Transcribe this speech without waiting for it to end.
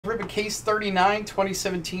a case 39,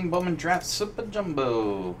 2017 Bowman Draft Super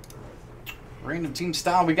Jumbo. Random team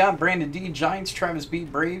style. We got Brandon D, Giants, Travis B,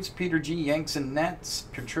 Braves, Peter G, Yanks and Nets,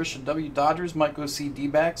 Patricia W, Dodgers, Michael C,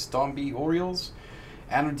 D-backs, Don B, Orioles,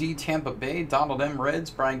 Adam D, Tampa Bay, Donald M,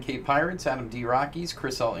 Reds, Brian K, Pirates, Adam D, Rockies,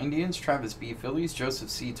 Chris L, Indians, Travis B, Phillies,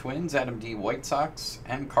 Joseph C, Twins, Adam D, White Sox,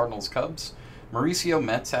 and Cardinals, Cubs, Mauricio,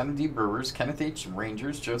 Mets, Adam D, Brewers, Kenneth H,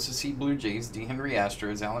 Rangers, Joseph C, Blue Jays, D, Henry,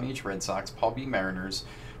 Astros, Alan H, Red Sox, Paul B, Mariners,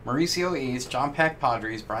 Mauricio, A's, John Pack,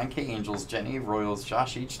 Padres, Brian K, Angels, Jenny, Royals,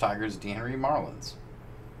 Josh H, Tigers, D, Henry, Marlins.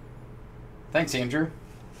 Thanks, Andrew.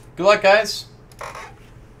 Good luck, guys.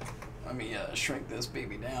 Let me shrink this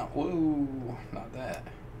baby down. Whoa, not that.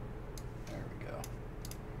 There we go.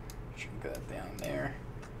 Shrink that down there.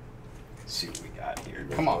 Let's see what we got here.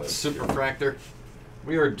 Come on, Super Fractor.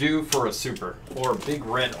 We are due for a Super or Big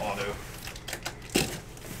Red Auto.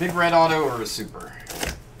 Big Red Auto or a Super.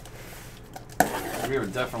 We are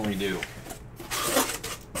definitely due.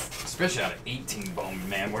 Especially out of 18 Bowman,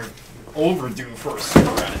 man. We're overdue for a Super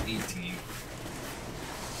out of 18.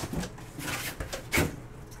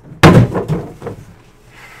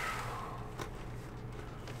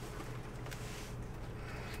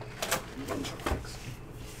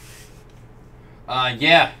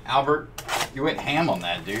 Yeah, Albert, you went ham on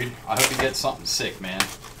that, dude. I hope you get something sick, man.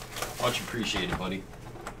 Much appreciated, buddy.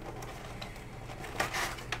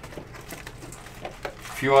 A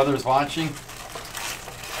few others watching.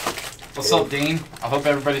 What's up, Dean? I hope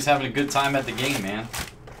everybody's having a good time at the game, man.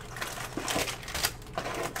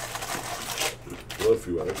 Well, a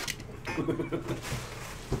few others.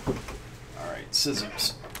 All right,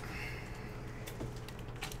 scissors.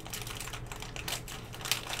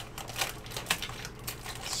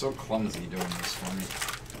 So clumsy doing this for me.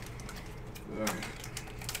 Ugh.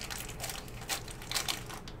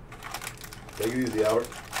 Take it easy, Albert.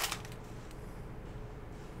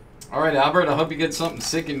 All right, Albert. I hope you get something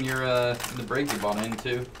sick in your in the break you bought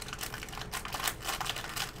into. I'm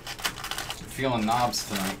feeling knobs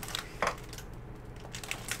tonight.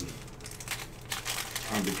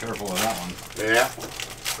 I'll be careful with that one. Yeah,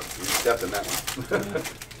 you stepped in that one. Yeah.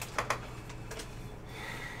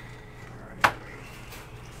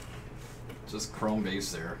 Just chrome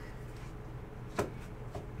base there.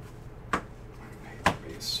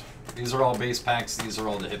 Base. These are all base packs. These are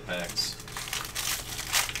all the hit packs.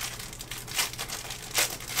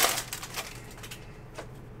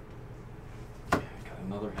 Got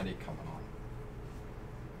another headache coming on.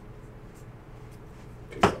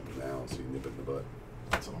 Pick something now so you nip it in the butt.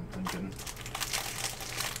 That's what I'm thinking.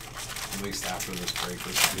 At least after this break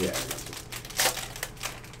or something. Yeah.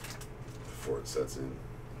 Before it sets in.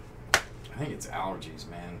 I think it's allergies,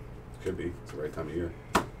 man. Could be. It's the right time of year.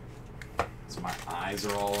 So my eyes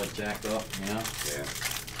are all like jacked up, you know? Yeah.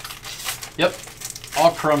 Yep.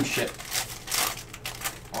 All crumb shit.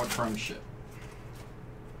 All crumb shit.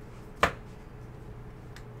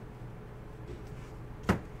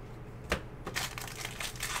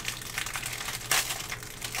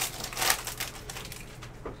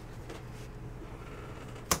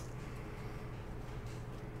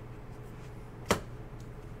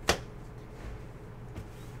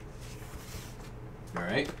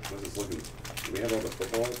 Alright. What's this looking? Do we have all the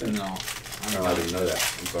football out there? No. Oh, I didn't know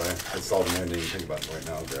that. I'm sorry. I saw them there and didn't even think about it right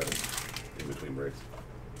now. I'll grab it in between breaks.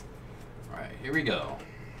 Alright, here we go.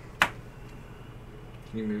 Can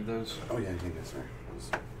you move those? Oh, yeah, sorry. I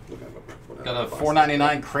was looking at what Got a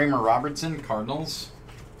 $4.99 Kramer Robertson, Cardinals.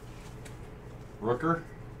 Rooker,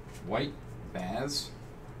 White, Baz,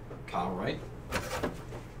 Kyle Wright.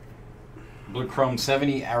 Blue Chrome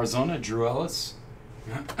 70, Arizona, Drew Ellis.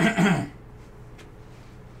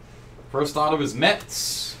 First auto is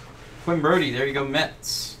Mets. Quinn Brody, there you go,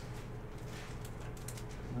 Mets.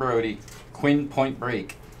 Brody, Quinn Point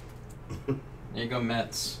Break. There you go,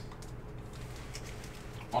 Mets.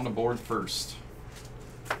 On the board first.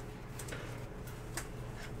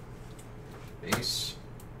 Base.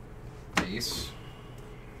 Base.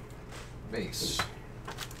 Base.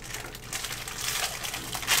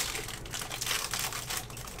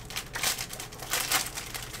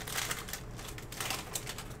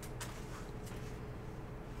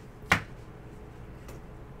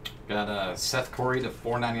 Got Seth Corey to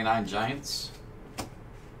 $4.99 Giants.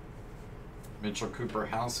 Mitchell Cooper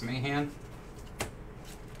House Mahan.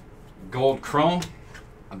 Gold Chrome.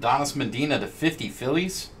 Adonis Medina to 50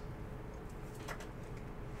 Phillies.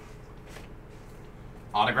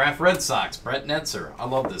 Autograph Red Sox, Brett Netzer. I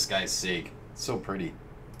love this guy's sig. So pretty.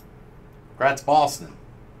 Congrats, Boston.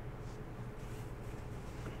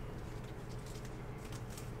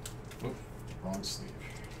 Oop, wrong sleeve.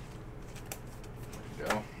 There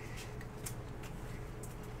we go.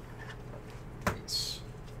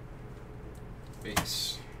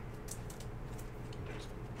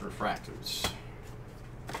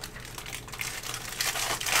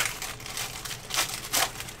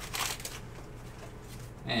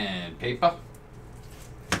 And paper.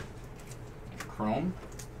 Chrome.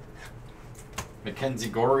 Mackenzie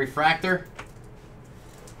Gore refractor.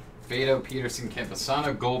 Fado, Peterson,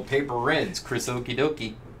 Campusano. Gold paper reds. Chris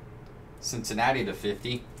Okidoki. Cincinnati to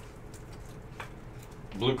 50.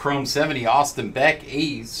 Blue chrome 70. Austin Beck.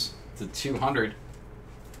 A's to 200.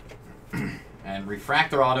 And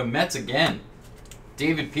refractor auto Mets again.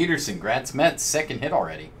 David Peterson. Grats Mets. Second hit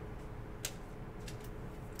already.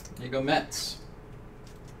 There you go, Mets.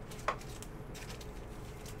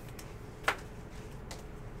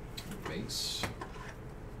 Base.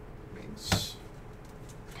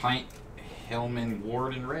 Pint, Hillman,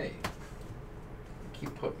 Ward, and Ray. I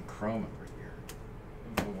keep putting chrome over here.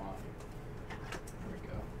 I don't know why. There we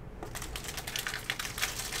go.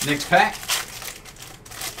 Next pack.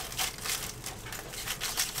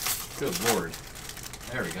 Good Lord.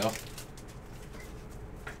 There we go.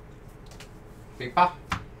 Paper.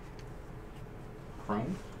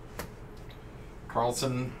 Chrome.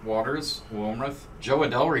 Carlson, Waters, Wilmroth. Joe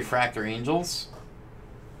Adell, Refractor Angels.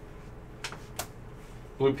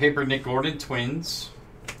 Blue paper, Nick Gordon, Twins.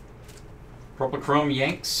 Purple chrome,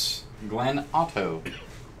 Yanks, Glenn Otto.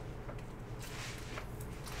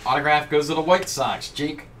 Autograph goes to the White Sox,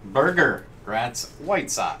 Jake Berger. Grats,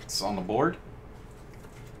 White Sox on the board.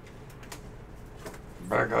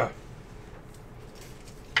 Berger.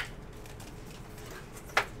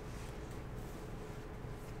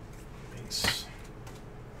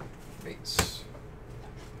 Base.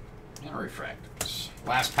 And refractors.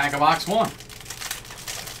 Last pack of box 1.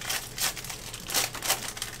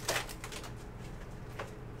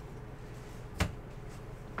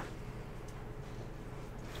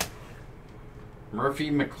 Murphy,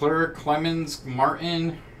 McClure, Clemens,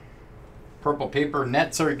 Martin. Purple paper,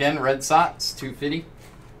 Netzer again, Red Sox, 250.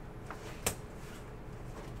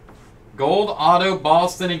 Gold auto,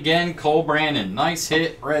 Boston again, Cole Brannon. Nice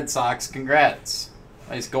hit, Red Sox, congrats.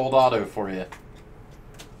 Nice gold auto for you.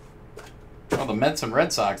 Well, the Mets and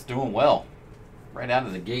Red Sox doing well. Right out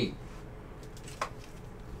of the gate.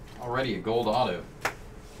 Already a gold auto.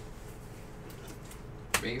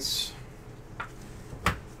 Base.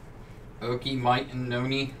 Okie, Mike, and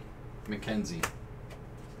Noni, McKenzie.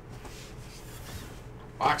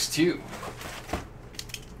 Box 2.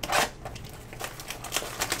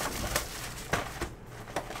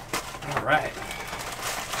 All right.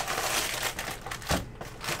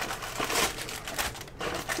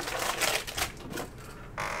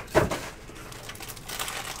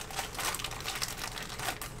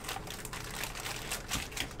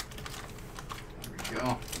 There we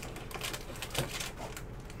go.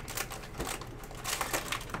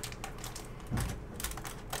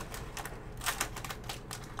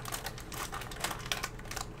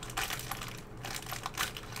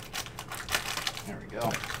 There we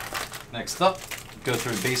go. Next up, go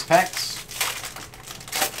through the base packs.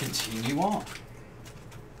 Continue on.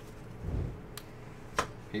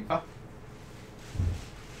 Paper.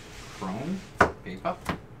 Chrome. Paper.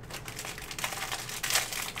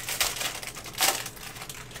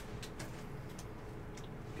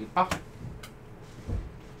 Paper.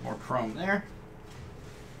 More chrome there.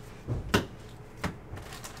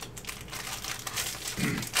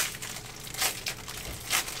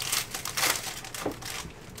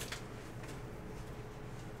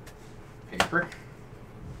 Paper.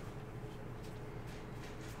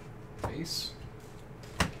 Base.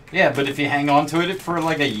 Yeah, but if you hang on to it for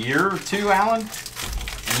like a year or two, Alan, and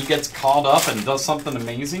he gets called up and does something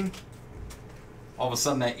amazing, all of a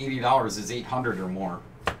sudden that $80 is $800 or more.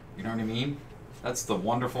 You know what I mean? That's the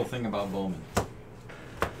wonderful thing about Bowman.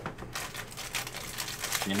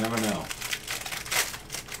 You never know.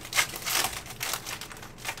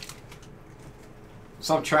 What's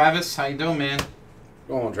up, Travis? How you doing, man?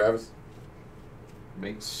 Go on, Travis.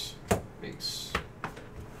 Base.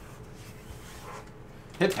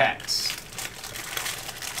 Hit packs.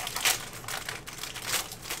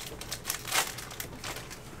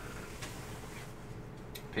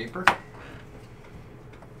 Paper.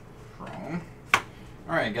 Chrome.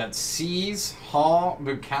 All right, got C's, Hall,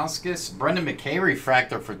 Bukowskis, Brendan McKay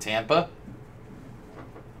refractor for Tampa.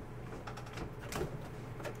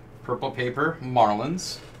 Purple paper,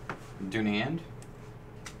 Marlins, Dunand.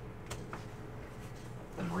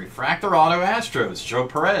 And refractor auto Astros, Joe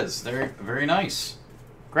Perez. They're very nice.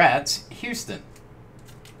 Grats, Houston.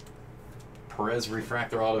 Perez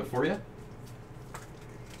refractor auto for you.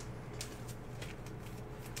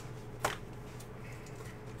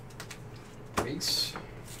 Base.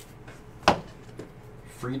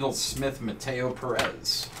 Friedel Smith, Mateo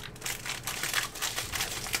Perez.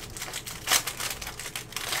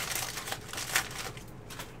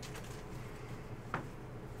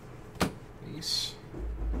 Base.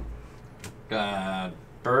 Got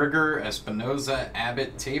Berger, Espinoza,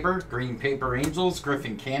 Abbott, Tabor. Green Paper Angels,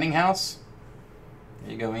 Griffin Canninghouse.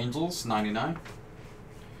 There you go, Angels, 99.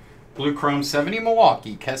 Blue Chrome 70,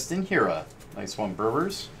 Milwaukee, Keston Hira. Nice one,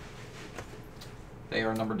 Brewers. They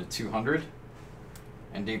are numbered to 200.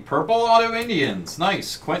 And a Purple Auto Indians.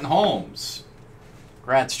 Nice, Quentin Holmes.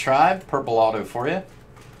 Grats Tribe, Purple Auto for you.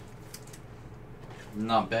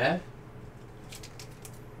 Not bad.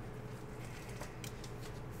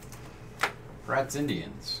 Grats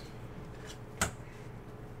Indians.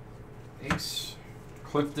 Ace.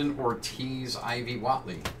 Clifton Ortiz, Ivy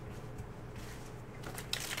Watley.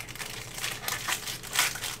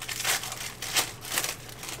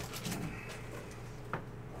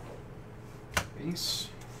 Ace.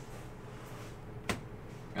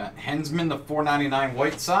 Got Hensman, the 499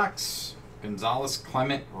 White Sox. Gonzalez,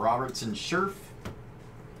 Clement, Robertson, Scherf.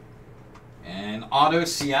 And Auto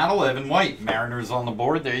Seattle, Evan White. Mariners on the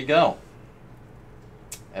board. There you go.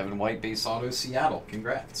 Evan White, base auto Seattle.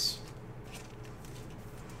 Congrats.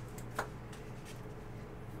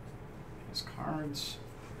 His cards.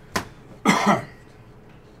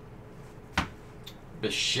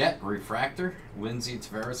 Bichette, Refractor. Lindsey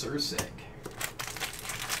Tavares, Ursig.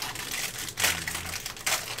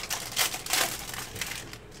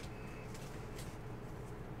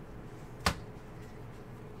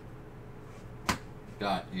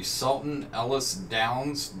 Got Usultan, Ellis,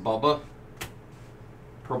 Downs, Bubba.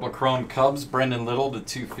 Purple Chrome Cubs, Brendan Little to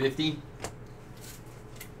 250.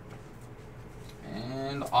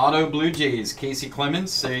 And Auto Blue Jays, Casey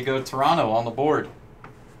Clemens. There you go, Toronto on the board.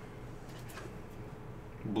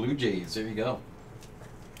 Blue Jays, there you go.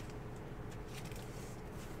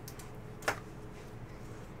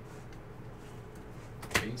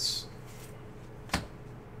 Base.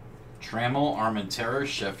 Trammell, Armentero,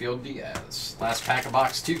 Sheffield, Diaz. Last pack of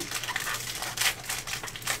box 2.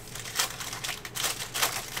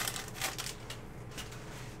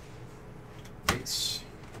 Base.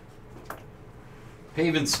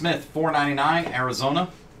 Pavin Smith, 499, Arizona.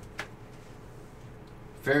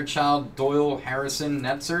 Fairchild, Doyle, Harrison,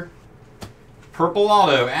 Netzer. Purple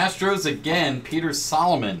Auto, Astros again, Peter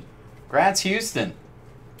Solomon. Grats Houston.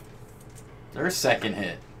 Their second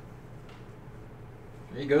hit.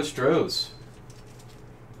 There you go, Stros.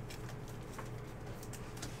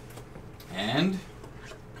 And,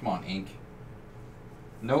 come on, ink.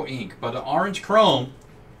 No ink, but an orange chrome.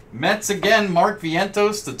 Mets again, Mark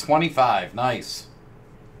Vientos to 25. Nice.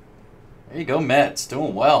 There you go, Mets.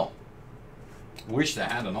 Doing well. Wish they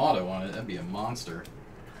had an auto on it. That'd be a monster.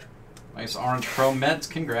 Nice orange chrome Mets.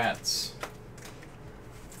 Congrats.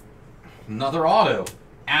 Another auto.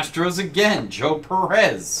 Astros again, Joe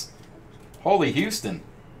Perez. Holy Houston.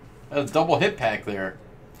 A double hit pack there.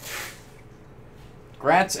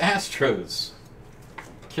 Grats Astros.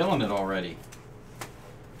 Killing it already.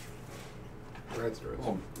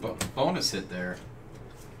 Oh, bonus hit there.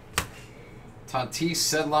 Tatis,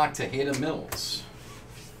 Sedlock, Tejeda, Mills.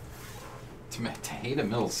 Tejeda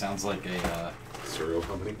Mills sounds like a... cereal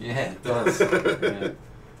company? Yeah, it does. Yeah.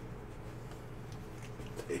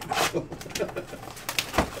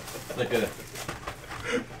 Like a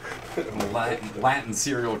Latin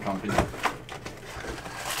cereal company.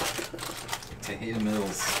 Tejeda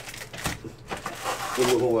Mills. A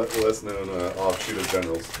little less known offshoot of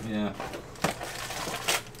Generals. Yeah.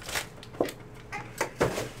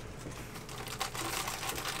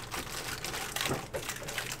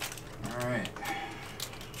 All right.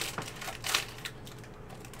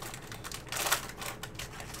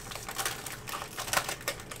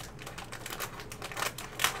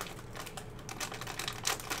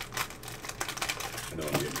 I know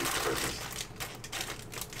I'm getting used to Christmas.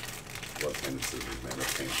 Left-handed scissors, man,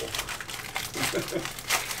 that's painful.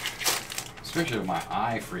 Especially with my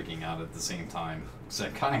eye freaking out at the same time. So I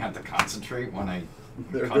kind of have to concentrate when I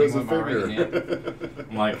There cutting goes a with my right finger. hand.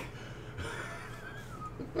 I'm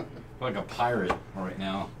like a pirate right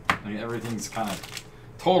now. Like everything's kind of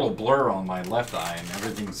total blur on my left eye, and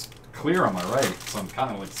everything's clear on my right. So I'm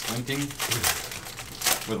kind of like squinting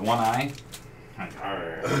with one eye. Like,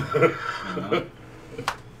 argh, you know?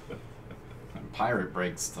 And pirate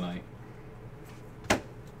breaks tonight.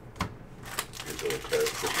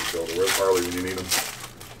 Where's Harley when you need him?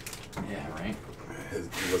 Yeah, right.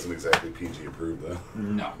 He wasn't exactly PG approved, though.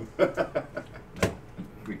 No. No.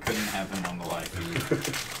 We couldn't have him on the live feed.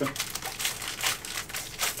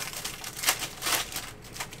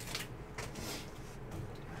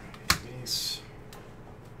 Base.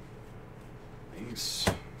 Base.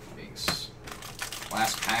 Base.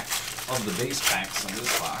 Last pack of the base packs in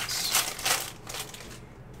this box.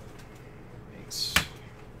 Base.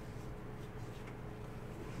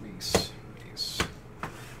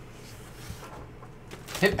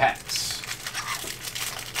 Hit packs.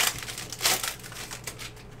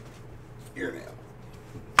 Here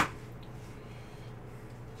now.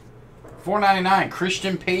 $4.99.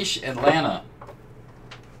 Christian Pache, Atlanta.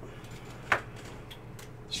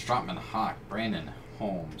 Strotman, Hawk, Brandon,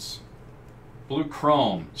 Holmes. Blue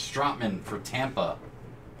Chrome, Strotman for Tampa,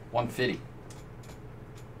 150.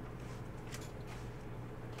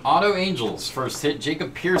 Auto Angels, first hit,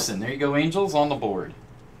 Jacob Pearson. There you go, Angels, on the board.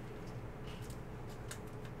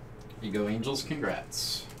 There you go, Angels,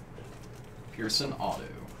 congrats. Pearson Auto.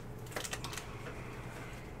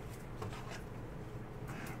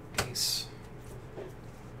 Base.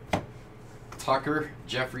 Tucker,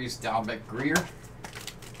 Jeffries, Dalbeck, Greer.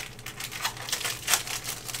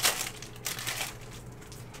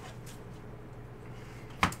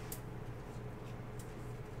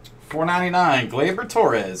 $4.99. Gleyber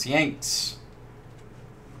Torres, Yanks.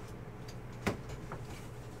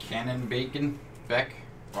 Cannon Bacon, Beck,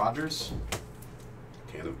 Rogers.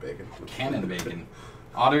 Cannon Bacon. Cannon Bacon.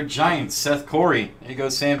 Auto Giants, Seth Corey. There you go,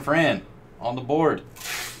 San Fran. On the board.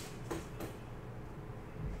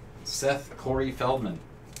 Seth Corey Feldman.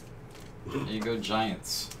 There you go,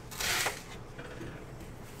 Giants.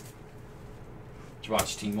 Did you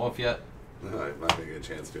watch Teen Wolf yet? No, I might be a good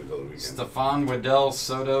chance to until the weekend. Stephon, Waddell,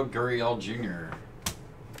 Soto, Gurriel Jr.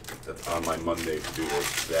 That's on my Monday to-do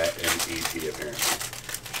list. That and E.T. apparently.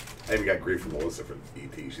 I even got grief from Melissa for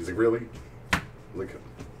E.T. She's like, really? Look,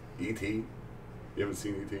 E.T.? You haven't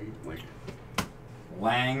seen E.T.? Like,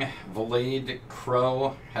 Lang, Valade,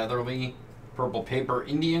 Crow, Heatherly, Purple Paper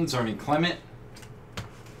Indians, Ernie Clement.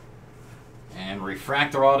 And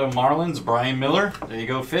Refractor Auto Marlins, Brian Miller. There you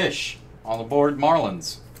go, Fish. On the board,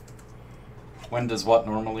 Marlins. When does what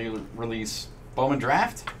normally release? Bowman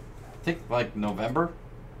Draft? I think like November.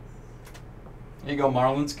 There you go,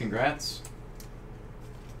 Marlins. Congrats.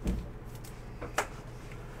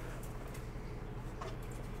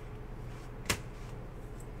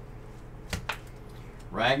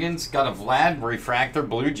 Ragans got a Vlad Refractor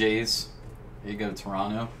Blue Jays. There you go,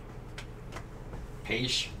 Toronto.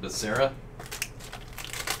 Pache Becerra.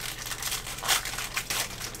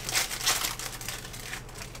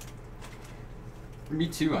 Me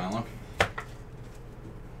too, Alan.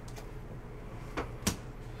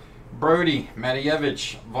 Brody,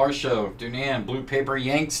 Matejevich, Varsho, Dunan, Blue Paper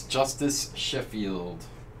Yanks, Justice Sheffield.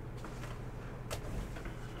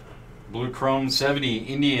 Blue Chrome 70,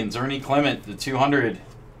 Indians, Ernie Clement, the 200.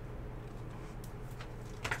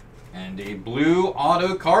 And a Blue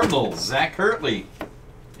Auto Cardinals, Zach Kirtley.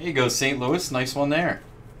 There you go, St. Louis. Nice one there.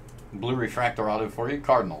 Blue Refractor Auto for you,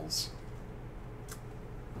 Cardinals.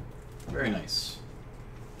 Very nice.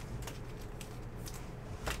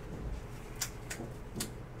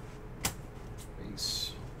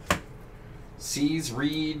 C's,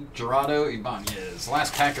 Reed, Gerardo, Ibanez.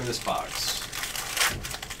 Last pack of this box.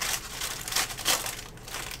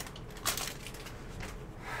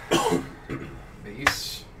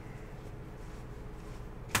 Base.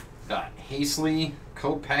 Got Haseley,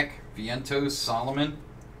 Kopech, Vientos, Solomon.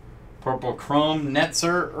 Purple Chrome,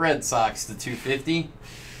 Netzer, Red Sox to 250.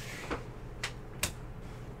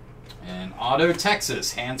 And Auto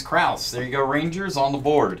Texas, Hans Kraus. There you go, Rangers on the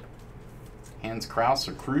board. Hans Kraus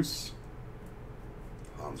or Cruz.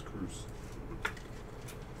 Hans Cruz.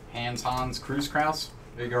 Hans Cruz Kraus.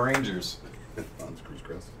 There you go, Rangers. Hans Cruz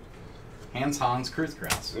Kraus. Hans Cruz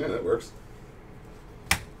Kraus. Yeah, that works.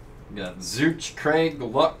 We got Zuch, Craig,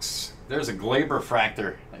 Lux. There's a Gleyber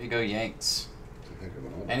Fractor. There you go, Yanks.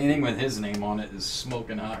 Anything with his name on it is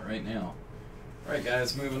smoking hot right now. All right,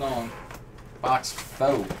 guys, moving on. Box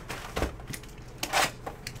 4.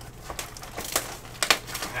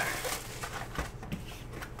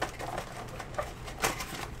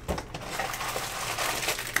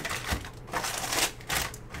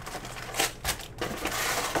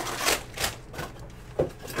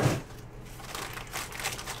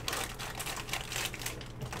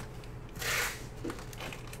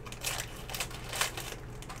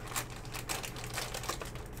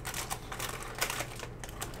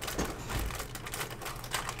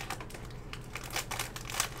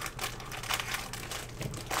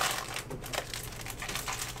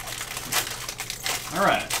 All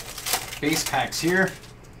right, base packs here.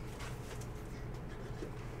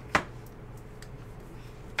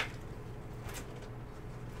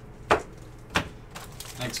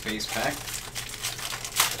 Next base pack.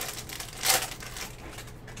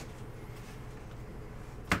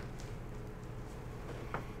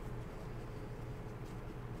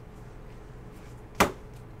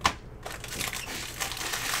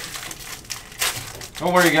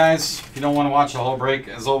 Don't worry, guys. If you don't want to watch the whole break,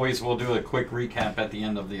 as always, we'll do a quick recap at the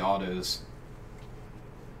end of the autos.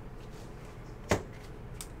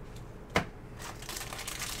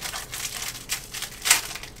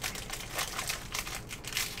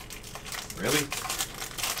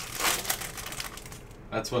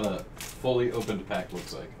 That's what a fully opened pack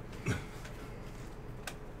looks like.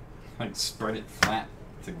 Like spread it flat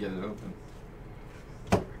to get it open.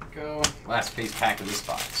 There we go. Last base pack of this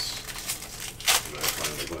box.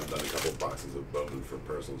 Like when I've done a couple of boxes of Bowman for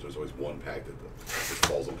personals, there's always one pack that just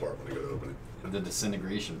falls apart when I go to open it. The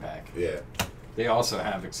disintegration pack. Yeah. They also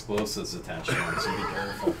have explosives attached to them, so be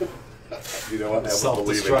careful. You know what?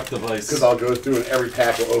 Self-destruct device. Because I'll go through and every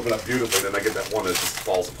pack will open up beautifully, then I get that one that just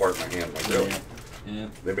falls apart in my hand. Like, really? Yeah.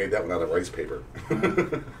 They made that one out of rice paper.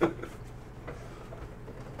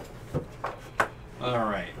 All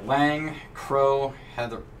right. Lang, Crow,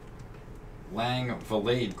 Heather. Lang,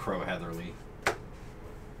 Valade, Crow, Heatherly.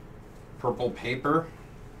 Purple paper.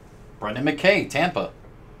 Brendan McKay, Tampa.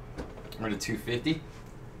 We're at 250.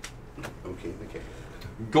 Okay, okay.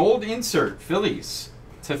 Gold insert, Phillies.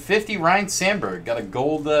 To 50, Ryan Sandberg. Got a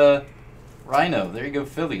gold rhino. There you go,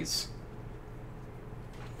 Phillies.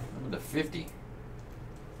 Number to 50.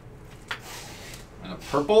 And a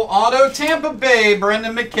purple auto, Tampa Bay,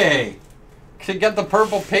 Brendan McKay. Could get the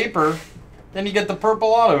purple paper, then you get the purple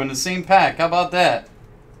auto in the same pack. How about that?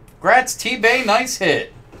 Grats, T-Bay, nice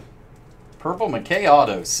hit. Purple McKay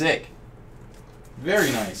auto, sick.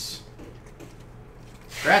 Very nice.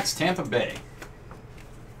 Grats, Tampa Bay.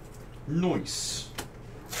 Nice.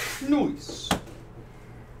 Nice.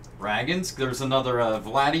 Dragons, there's another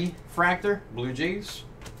Vladdy Fractor, Blue Jays.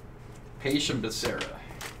 Paige and Becerra.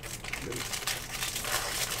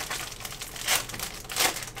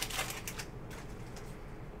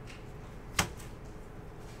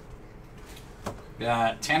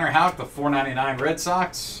 Got Tanner Houck, the $4.99 Red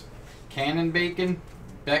Sox. Cannon Bacon,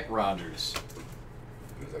 Beck Rogers.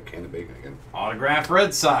 There's that Cannon Bacon again. Autograph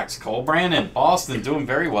Red Sox, Cole Brandon. Boston doing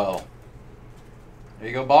very well. There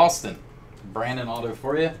you go, Boston. Brandon auto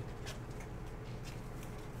for you.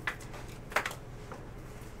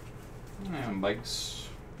 And bikes.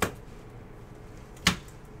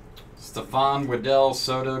 Stefan, Waddell,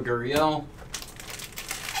 Soto, Gurriel.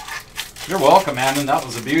 You're welcome, Adam. That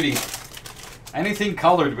was a beauty. Anything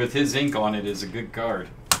colored with his ink on it is a good card.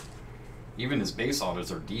 Even his base autos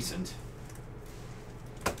are decent.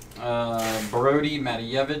 Brody,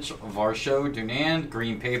 Matijevich, Varsho, Dunand,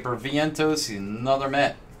 green paper, Vientos, another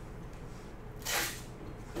Met.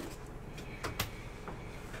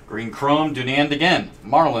 Green chrome, Dunand again.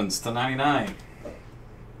 Marlins to 99.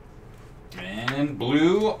 And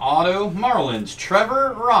blue auto, Marlins,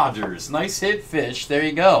 Trevor Rogers. Nice hit, Fish. There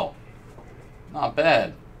you go. Not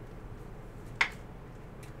bad.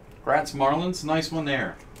 Congrats, Marlins. Nice one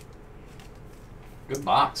there. Good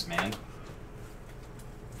box, man.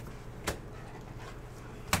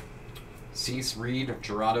 Cease, Reed,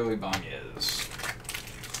 Gerardo Ibanez.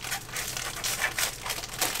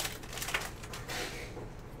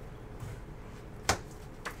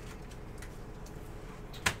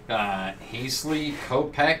 Hazley,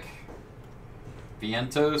 Kopech,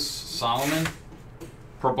 Vientos, Solomon.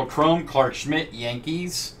 Purple Chrome, Clark Schmidt,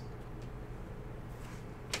 Yankees.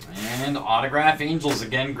 And autograph Angels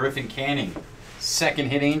again, Griffin Canning. Second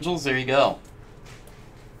hit Angels, there you go.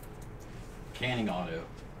 Canning auto.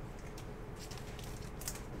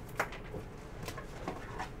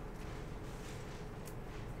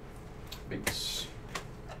 Bigs.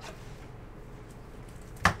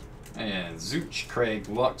 And Zooch, Craig,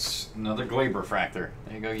 Lux, another Glaber Fractor.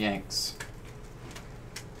 There you go, Yanks.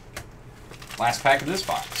 Last pack of this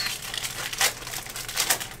box.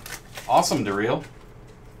 Awesome, Daryl.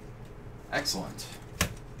 Excellent.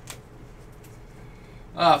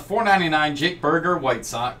 $4.99, Jake Berger, White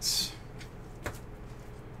Sox.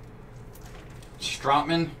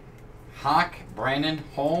 Strotman, Hawk, Brandon,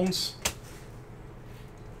 Holmes.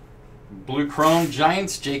 Blue Chrome,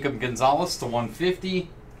 Giants, Jacob Gonzalez to 150.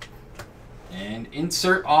 And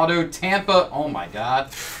insert auto, Tampa. Oh my God.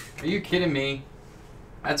 Are you kidding me?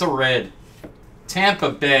 That's a red. Tampa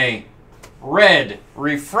Bay. Red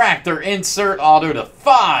refractor insert auto to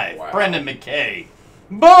 5. Wow. Brendan McKay.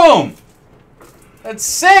 Boom! That's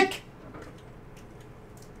sick!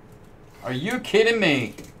 Are you kidding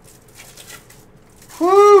me?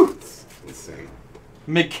 Woo! Insane.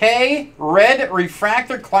 McKay, red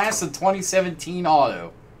refractor class of 2017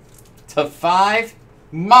 auto to 5.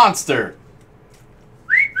 Monster.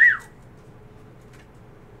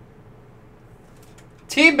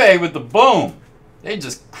 T-Bay with the boom. They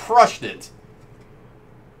just crushed it.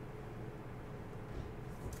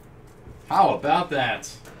 How about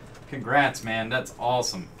that? Congrats, man. That's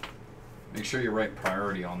awesome. Make sure you write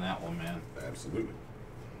priority on that one, man. Absolutely.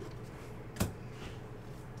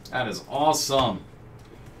 That is awesome.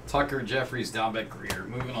 Tucker, Jeffries, Dalbeck, Greer.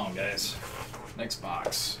 Moving on, guys. Next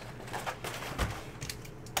box.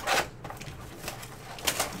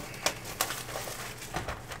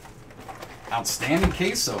 Outstanding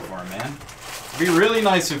case so far, man. It'd be really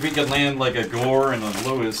nice if we could land like a Gore and a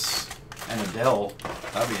Lewis and a Dell.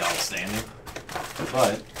 That'd be outstanding.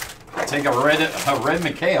 But I'll take a red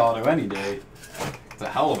McKay auto any day. It's a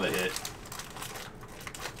hell of a hit.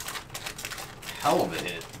 Hell of a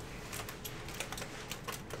hit.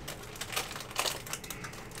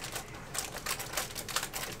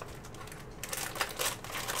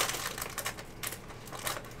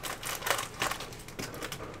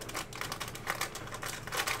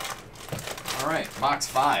 All right, box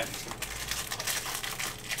 5.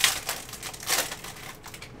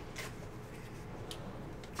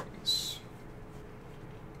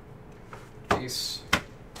 Case.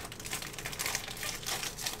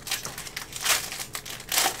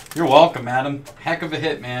 You're welcome, Adam. Heck of a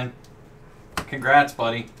hit, man. Congrats,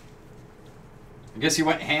 buddy. I guess you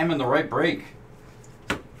went ham in the right break.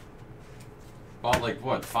 Bought like,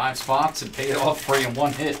 what, 5 spots and paid off for you in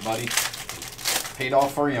one hit, buddy. Paid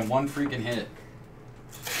off for you in one freaking hit.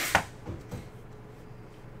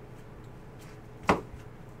 And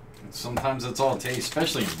sometimes that's all it takes,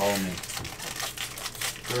 especially in Bowman.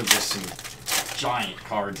 There are just some giant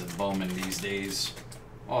cards in Bowman these days.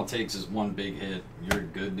 All it takes is one big hit. You're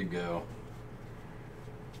good to go.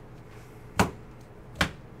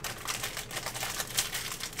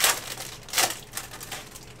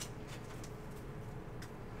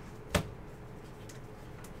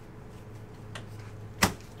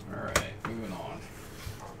 Alright, moving on.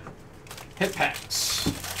 Hit packs.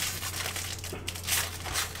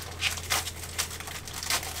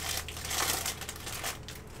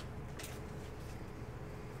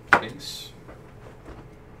 Base.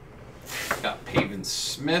 Got Pavin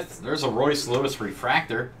Smith. There's a Royce Lewis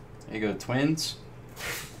refractor. There you go, Twins.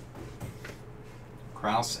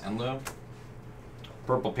 Kraus, Enlow.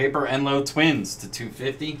 Purple paper, Enlow Twins to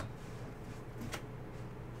 250.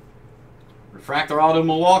 Refractor auto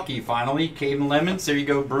Milwaukee, finally. Caden Lemons. There you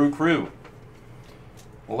go, Brew Crew.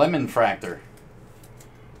 Lemon Fractor.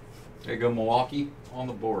 There you go, Milwaukee on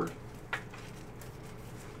the board.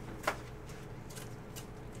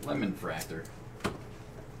 Lemon Fractor.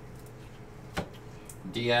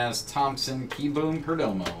 Diaz, Thompson, Keyboom,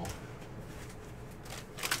 Perdomo.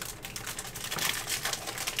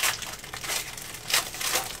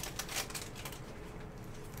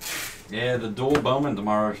 Yeah, the dual Bowman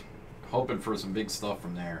tomorrow. Hoping for some big stuff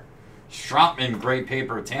from there. Stroutman, gray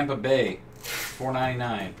paper, Tampa Bay,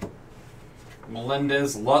 $4.99.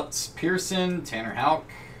 Melendez, Lutz, Pearson, Tanner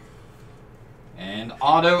Houck. And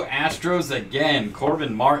auto Astros again.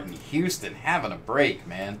 Corbin Martin, Houston, having a break,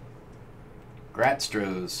 man.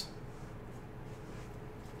 Gratstros.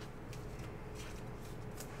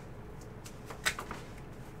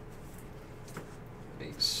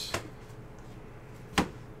 Base.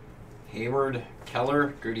 Hayward,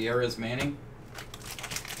 Keller, Gutierrez, Manning.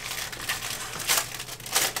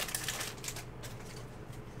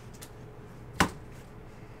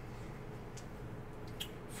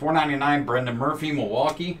 $4.99 Brendan Murphy,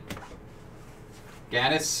 Milwaukee.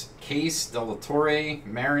 Gaddis, Case, De La Torre,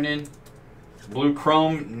 Marinin. Blue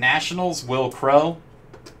Chrome, Nationals, Will Crow.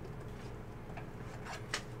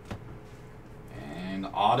 And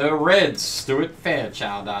auto Reds, Stuart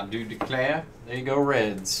Fairchild, I do declare. There you go,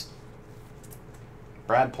 Reds.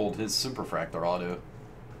 Brad pulled his Superfractor auto.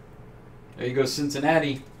 There you go,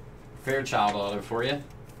 Cincinnati. Fairchild auto for you.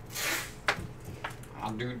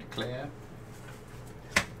 I do declare.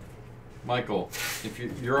 Michael, if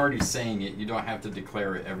you're already saying it, you don't have to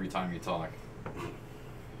declare it every time you talk.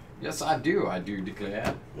 Yes, I do. I do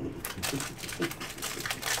declare.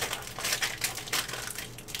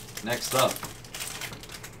 Next up.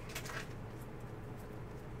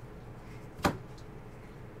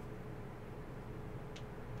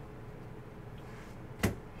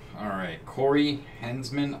 All right, Corey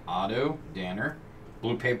Hensman, auto, Danner.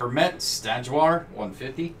 Blue paper Mets, Staguar,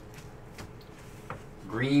 150.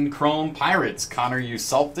 Green Chrome Pirates, Connor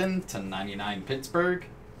Usulton to 99 Pittsburgh.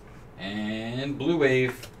 And Blue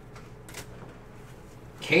Wave.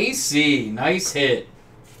 KC, nice hit.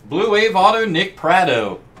 Blue Wave auto, Nick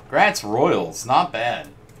Prado. Grats Royals, not bad.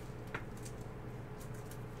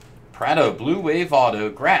 Prado, Blue Wave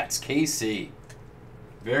auto, grats KC.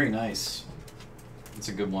 Very nice. That's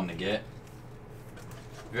a good one to get.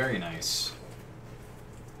 Very nice.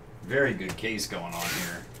 Very good case going on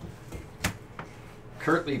here.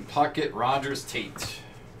 Kirtley, Puckett, Rogers, Tate.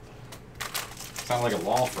 Sound like a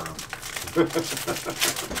law firm.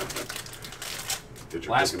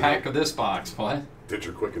 Last pack of this box. What? Did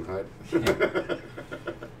your quick and hide?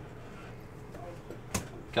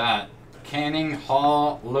 Got Canning,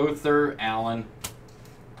 Hall, Lothar, Allen.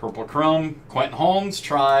 Purple Chrome, Quentin Holmes,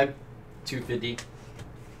 Tribe, 250.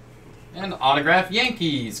 And autograph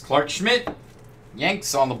Yankees. Clark Schmidt.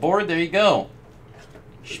 Yanks on the board. There you go.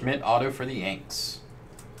 Schmidt auto for the Yanks.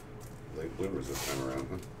 Late bloomers this time around,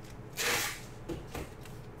 huh?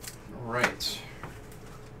 All right.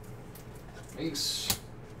 Ace.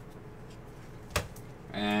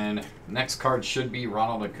 And next card should be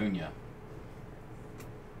Ronald Acuna.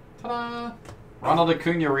 Ta-da! Ronald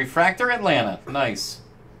Acuna refractor Atlanta. Nice.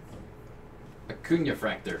 Acuna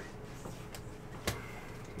fractor.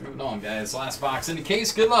 Moving on, guys. Last box in the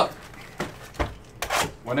case. Good luck.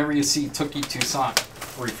 Whenever you see Tookie Toussaint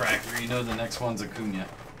refractor, you know the next one's Acuna.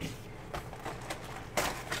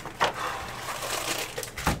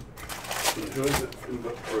 Who is it?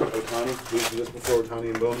 Or Otani? Who is this before Otani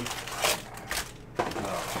and Bowman?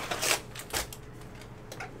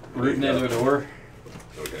 Rougned Odor.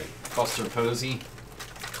 Okay. Buster Posey.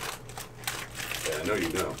 Yeah, I know you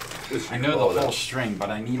know. I know the whole string, but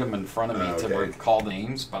I need them in front of me to okay. recall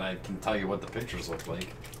names, but I can tell you what the pictures look like.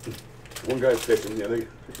 One guy's picking the other.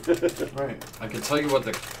 Right. I can tell you what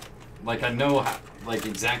the... Like, I know, like,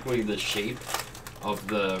 exactly the shape of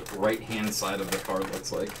the right-hand side of the card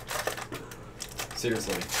looks like.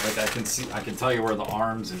 Seriously. Like, I can tell you where the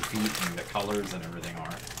arms and feet and the colors and everything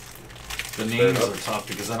are. The names are tough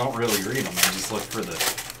because I don't really read them. I just look for the...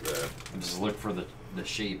 Yeah. I just look for the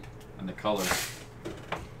shape and the color.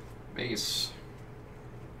 Base.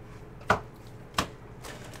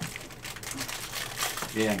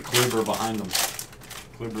 Yeah, and Kluber behind them.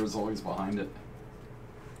 Kluber is always behind it.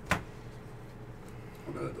 I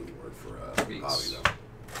know that doesn't work for Hobby, though.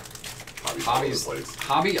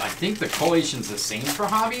 Hobby, I think the collation's the same for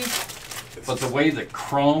Hobby, but the way the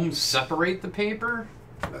chromes separate the paper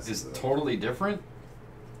is totally different.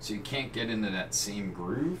 So you can't get into that same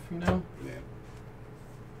groove, you know? Yeah.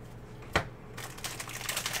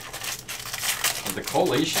 But the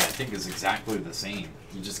collation, I think, is exactly the same.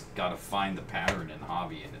 You just gotta find the pattern in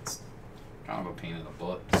Hobby, and it's kind of a pain in the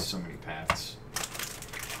butt. There's so many packs.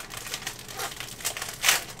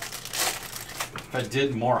 If I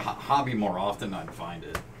did more Hobby more often, I'd find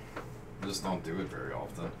it. I just don't do it very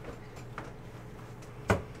often.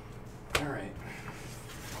 Alright.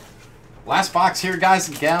 Last box here, guys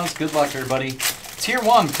and gals. Good luck, everybody. Tier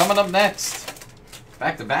 1 coming up next.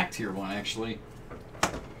 Back-to-back Tier 1, actually.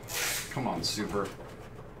 Come on, Super.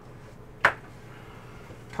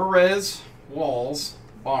 Perez, Walls,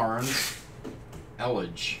 Barnes,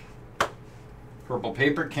 Elledge. Purple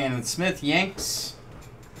paper, Cannon Smith, Yanks.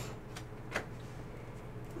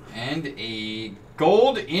 And a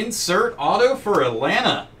gold insert auto for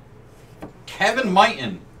Atlanta. Kevin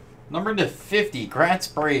Mighton. Number to 50. Gratz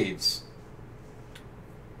Braves.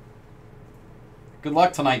 Good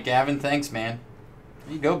luck tonight, Gavin. Thanks, man.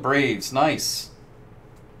 There you go, Braves. Nice.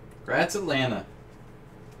 Gratz Atlanta.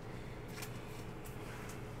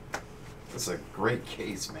 That's a great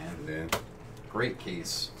case, man. Yeah. Great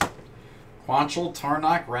case. Quantrill,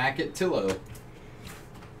 Tarnock, Racketillo.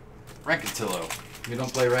 Racketillo. You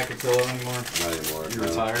don't play Racketillo anymore? Not anymore. You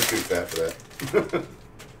retired? Too fat for that.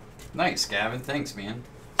 Nice, Gavin. Thanks, man.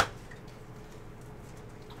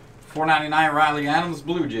 $4.99 Riley Adams,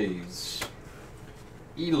 Blue Jays.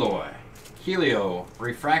 Eloy. Helio,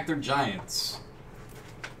 Refractor Giants.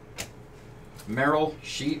 Merrill,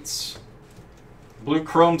 Sheets. Blue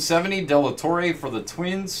Chrome 70, De La Torre for the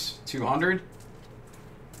Twins, 200.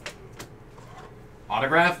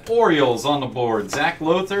 Autograph Orioles on the board. Zach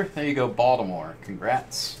Lothar, there you go, Baltimore.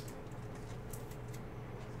 Congrats.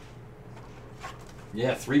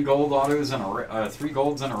 Yeah, 3 gold autos and a 3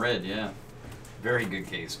 golds and a red. Yeah, very good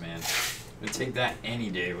case, man. I'd take that any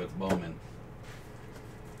day with Bowman.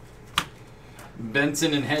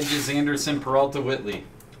 Benson and Hedges, Anderson, Peralta, Whitley.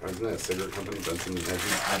 Isn't that a cigarette company, Benson and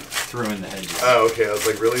Hedges? I threw in the Hedges. Oh, okay. I was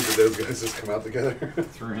like, really? Did those guys just come out together?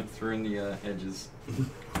 threw in the Hedges.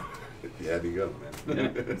 Yeah, there you go,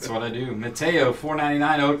 man. Yeah, that's what I do. Mateo,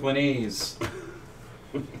 $4.99 Oakland A's.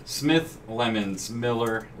 Smith, Lemons,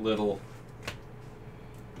 Miller, Little.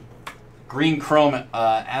 Green Chrome,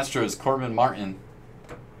 Astros, Corbin Martin.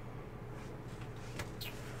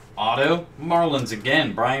 Auto, Marlins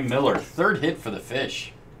again, Brian Miller. 3rd hit for the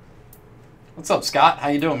Fish. What's up, Scott? How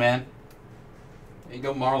you doing, man? There you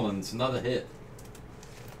go, Marlins. Another hit.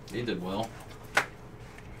 They did well.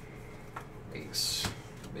 Base.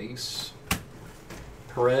 Base.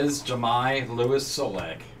 Perez, Jamai, Lewis,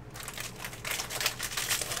 Solak.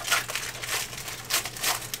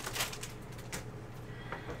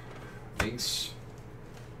 Base.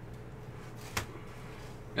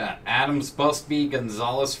 Got Adams, Busby,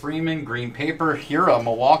 Gonzalez, Freeman, green paper, Hira,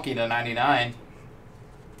 Milwaukee to 99.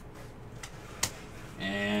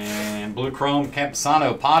 And man. Blue Chrome,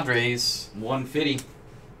 Campusano, Padres, 150.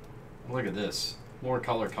 Look at this. More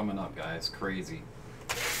color coming up, guys. Crazy.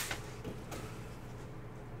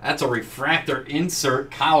 That's a refractor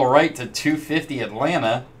insert. Kyle Wright to 250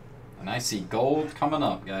 Atlanta. And I see gold coming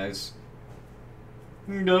up, guys.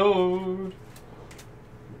 Gold.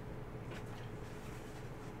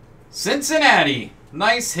 Cincinnati.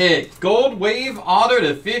 Nice hit. Gold Wave auto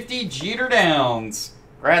to 50 Jeter Downs.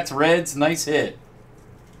 Congrats, Reds. Nice hit.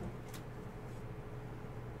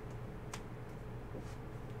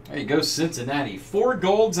 There you go, Cincinnati. 4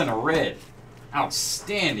 golds and a red.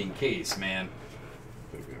 Outstanding case, man.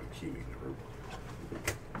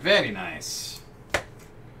 Very nice.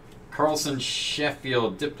 Carlson,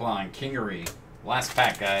 Sheffield, Dipline, Kingery. Last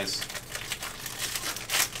pack, guys.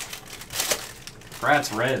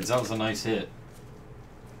 Congrats, Reds. That was a nice hit.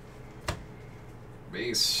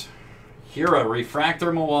 Base. Hero,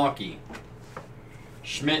 Refractor, Milwaukee.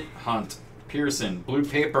 Schmidt, Hunt. Pearson, Blue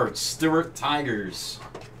Paper, Stewart, Tigers.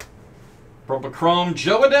 Purple Chrome,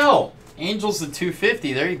 Joe Adell. Angels to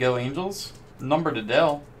 250. There you go, Angels. Numbered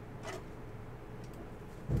Adell.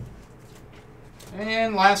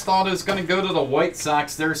 And last auto is going to go to the White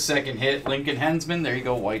Sox. Their second hit. Lincoln Hensman. There you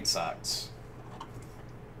go, White Sox.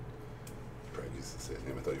 Brad used to say his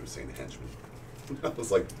name. I thought you were saying Henchman. I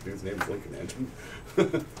was like, dude's name is Lincoln Henchman.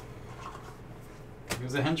 He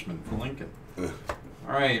was a henchman for Lincoln.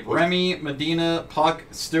 All right, Remy, Medina, Puck,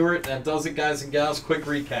 Stewart. That does it, guys and gals. Quick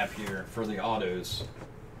recap here for the autos.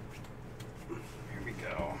 Here we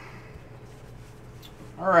go.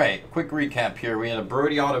 All right, quick recap here. We had a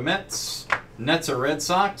Brody Auto Mets, Netzer Red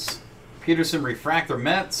Sox, Peterson Refractor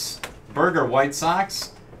Mets, Berger White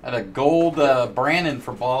Sox, had a gold Brannon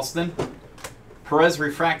for Boston, Perez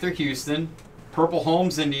Refractor Houston, Purple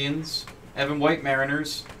Holmes Indians, Evan White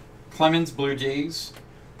Mariners, Clemens Blue Jays,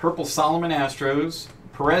 Purple Solomon Astros,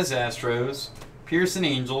 Perez Astros, Pearson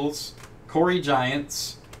Angels, Corey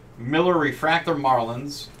Giants, Miller Refractor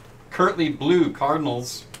Marlins, Kirtley Blue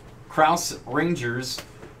Cardinals, Krause Rangers,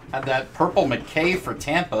 had that Purple McKay for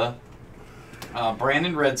Tampa,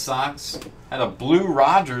 Brandon Red Sox, had a Blue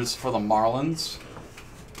Rogers for the Marlins,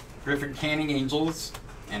 Griffin Canning Angels,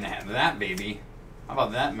 and had that baby. How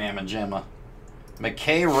about that Mamma Jamma?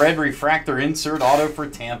 McKay Red Refractor Insert Auto for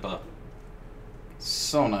Tampa.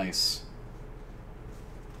 So nice.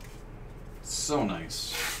 So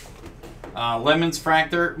nice. Lemons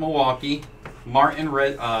Fractor, Milwaukee. Martin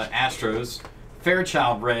Red Astros.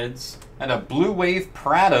 Fairchild Reds. And a Blue Wave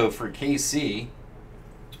Prado for KC.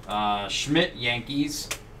 Schmidt Yankees.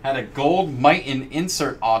 Had a gold Mighton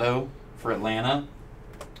Insert Auto for Atlanta.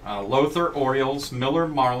 Lothar Orioles. Miller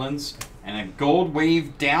Marlins. And a gold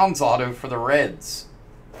Wave Downs Auto for the Reds.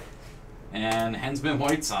 And Hensman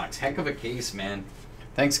White Sox. Heck of a case, man.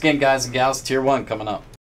 Thanks again, guys and gals. Tier 1 coming up.